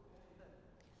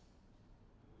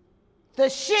 The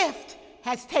shift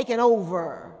has taken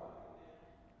over.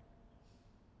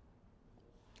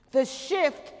 The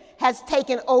shift has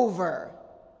taken over.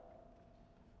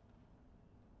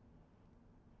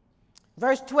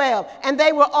 Verse 12, and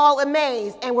they were all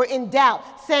amazed and were in doubt,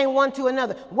 saying one to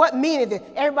another, what meaneth it?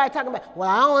 Everybody talking about, well,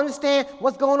 I don't understand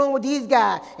what's going on with these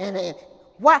guys. And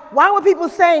why were people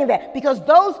saying that? Because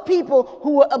those people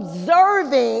who were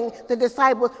observing the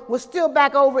disciples were still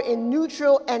back over in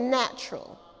neutral and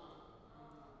natural.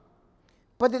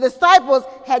 But the disciples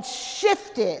had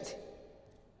shifted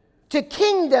to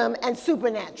kingdom and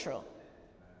supernatural.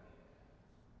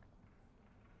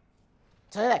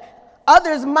 So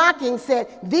others mocking said,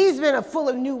 these men are full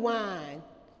of new wine.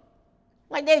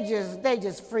 Like they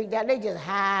just freaked out. They just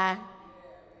high.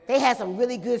 They had some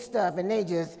really good stuff, and they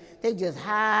just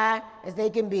high as they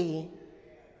can be.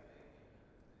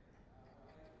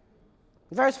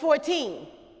 Verse 14.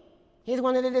 Here's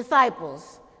one of the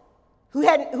disciples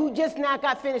who just now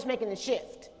got finished making the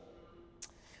shift.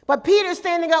 But Peter,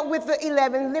 standing up with the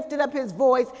 11, lifted up his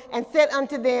voice and said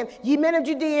unto them, ye men of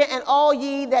Judea, and all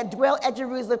ye that dwell at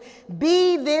Jerusalem,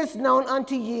 be this known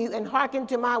unto you, and hearken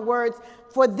to my words.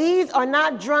 For these are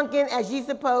not drunken, as ye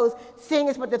suppose, seeing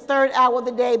it's but the third hour of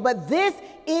the day, but this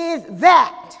is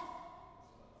that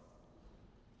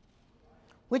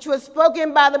which was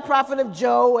spoken by the prophet of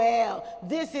Joel.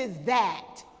 This is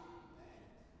that.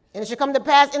 And it shall come to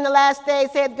pass in the last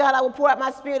days, saith God, I will pour out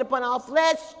my spirit upon all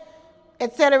flesh,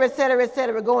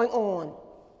 etc., going on.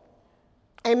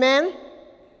 Amen?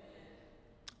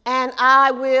 And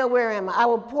I will, where am I? I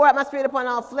will pour out my spirit upon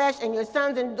all flesh, and your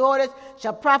sons and daughters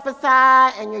shall prophesy,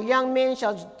 and your young men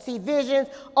shall see visions,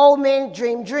 old men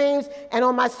dream dreams, and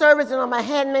on my servants and on my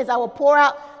handmaids I will pour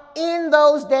out in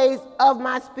those days of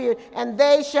my spirit, and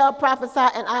they shall prophesy,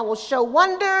 and I will show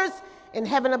wonders in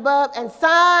heaven above, and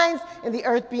signs in the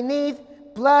earth beneath,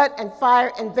 blood and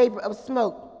fire and vapor of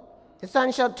smoke. The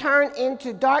sun shall turn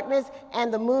into darkness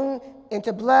and the moon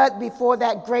into blood before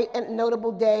that great and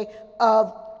notable day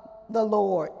of the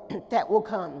Lord that will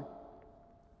come.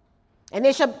 And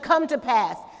it shall come to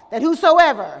pass that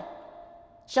whosoever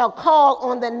shall call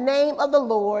on the name of the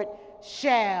Lord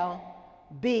shall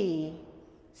be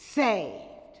saved.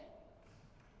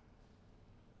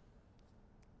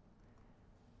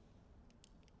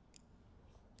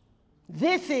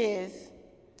 This is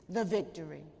the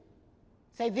victory.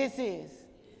 Say, this is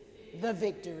the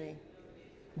victory.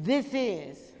 This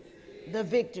is the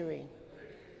victory.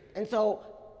 And so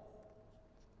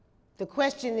the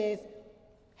question is,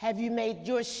 have you made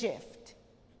your shift?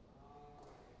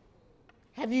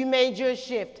 Have you made your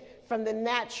shift from the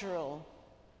natural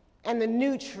and the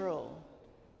neutral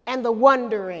and the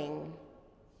wondering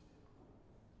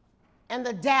and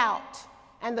the doubt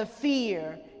and the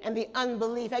fear and the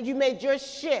unbelief? Have you made your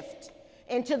shift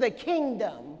into the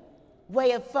kingdom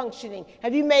way of functioning?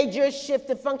 Have you made your shift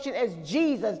to function as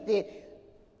Jesus did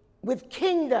with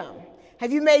kingdom?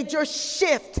 Have you made your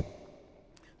shift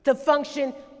to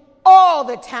function all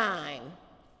the time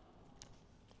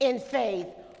in faith,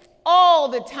 all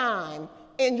the time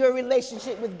in your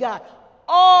relationship with God,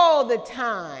 all the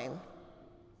time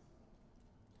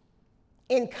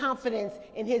in confidence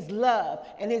in his love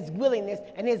and his willingness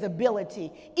and his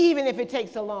ability, even if it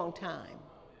takes a long time?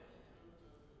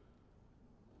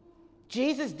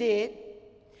 Jesus did.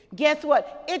 Guess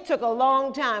what? It took a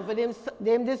long time for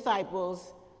them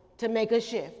disciples to make a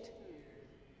shift.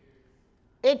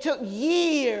 It took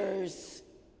years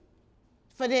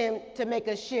for them to make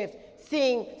a shift,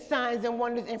 seeing signs and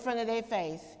wonders in front of their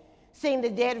face, seeing the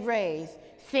dead raised,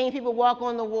 seeing people walk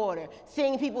on the water,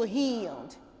 seeing people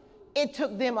healed. It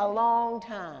took them a long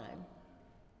time.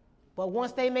 But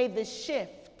once they made the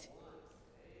shift,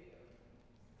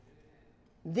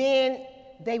 then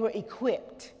they were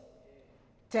equipped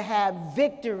to have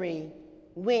victory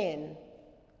win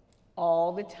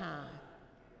all the time.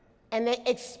 And they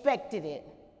expected it.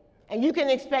 And you can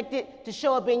expect it to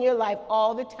show up in your life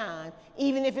all the time,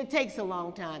 even if it takes a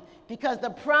long time, because the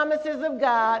promises of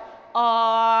God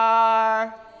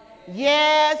are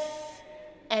yes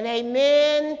and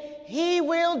amen. He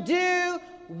will do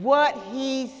what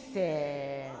he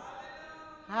said.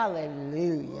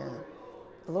 Hallelujah.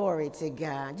 Glory to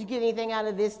God. Did you get anything out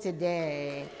of this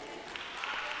today?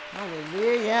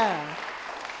 Hallelujah.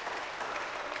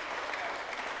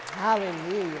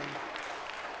 Hallelujah.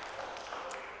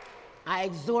 I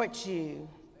exhort you,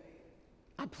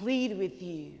 I plead with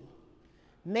you,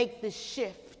 make the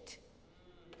shift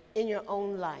in your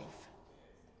own life.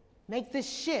 Make the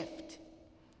shift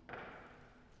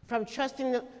from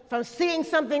from seeing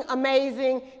something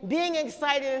amazing, being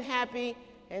excited and happy,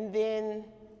 and then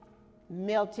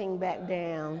melting back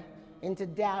down into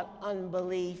doubt,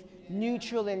 unbelief,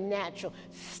 neutral and natural.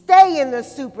 Stay in the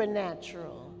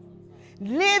supernatural.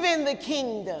 Live in the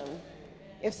kingdom.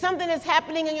 If something is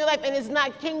happening in your life and it's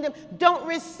not kingdom, don't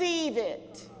receive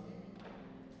it.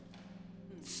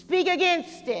 Speak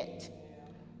against it.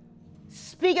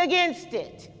 Speak against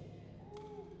it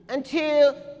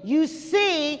until you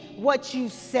see what you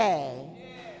say.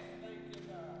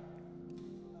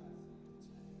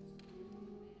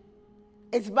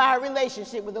 It's by a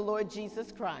relationship with the Lord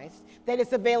Jesus Christ that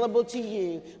it's available to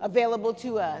you, available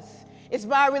to us. It's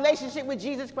by a relationship with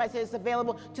Jesus Christ that it's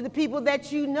available to the people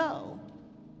that you know.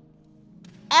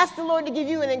 Ask the Lord to give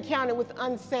you an encounter with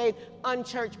unsaved,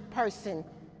 unchurched person,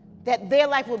 that their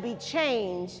life will be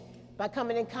changed by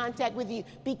coming in contact with you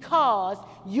because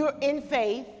you're in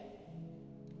faith,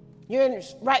 you're in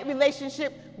right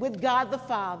relationship with God the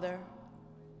Father,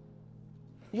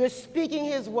 you're speaking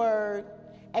his word,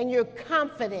 and you're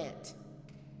confident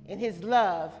in his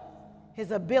love,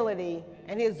 his ability,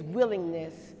 and his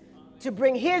willingness to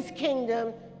bring his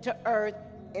kingdom to earth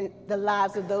in the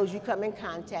lives of those you come in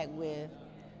contact with.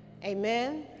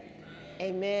 Amen?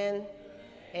 Amen.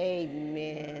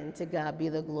 Amen. To God be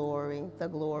the glory, the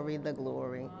glory, the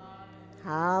glory.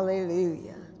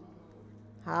 Hallelujah.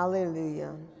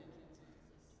 Hallelujah.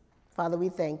 Father, we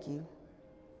thank you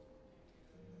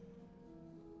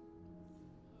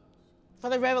for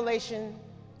the revelation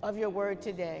of your word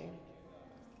today,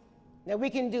 that we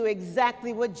can do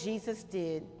exactly what Jesus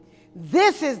did.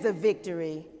 This is the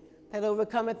victory that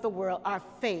overcometh the world, our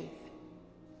faith,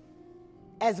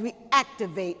 as we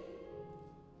activate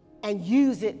and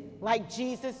use it like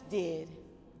Jesus did.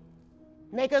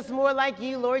 Make us more like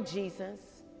you, Lord Jesus,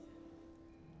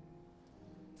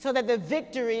 so that the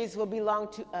victories will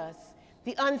belong to us.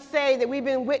 The unsaved that we've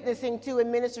been witnessing to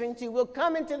and ministering to will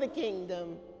come into the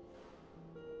kingdom.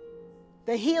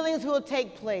 The healings will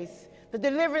take place. The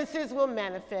deliverances will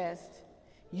manifest.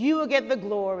 You will get the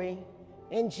glory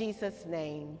in Jesus'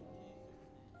 name.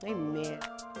 Amen.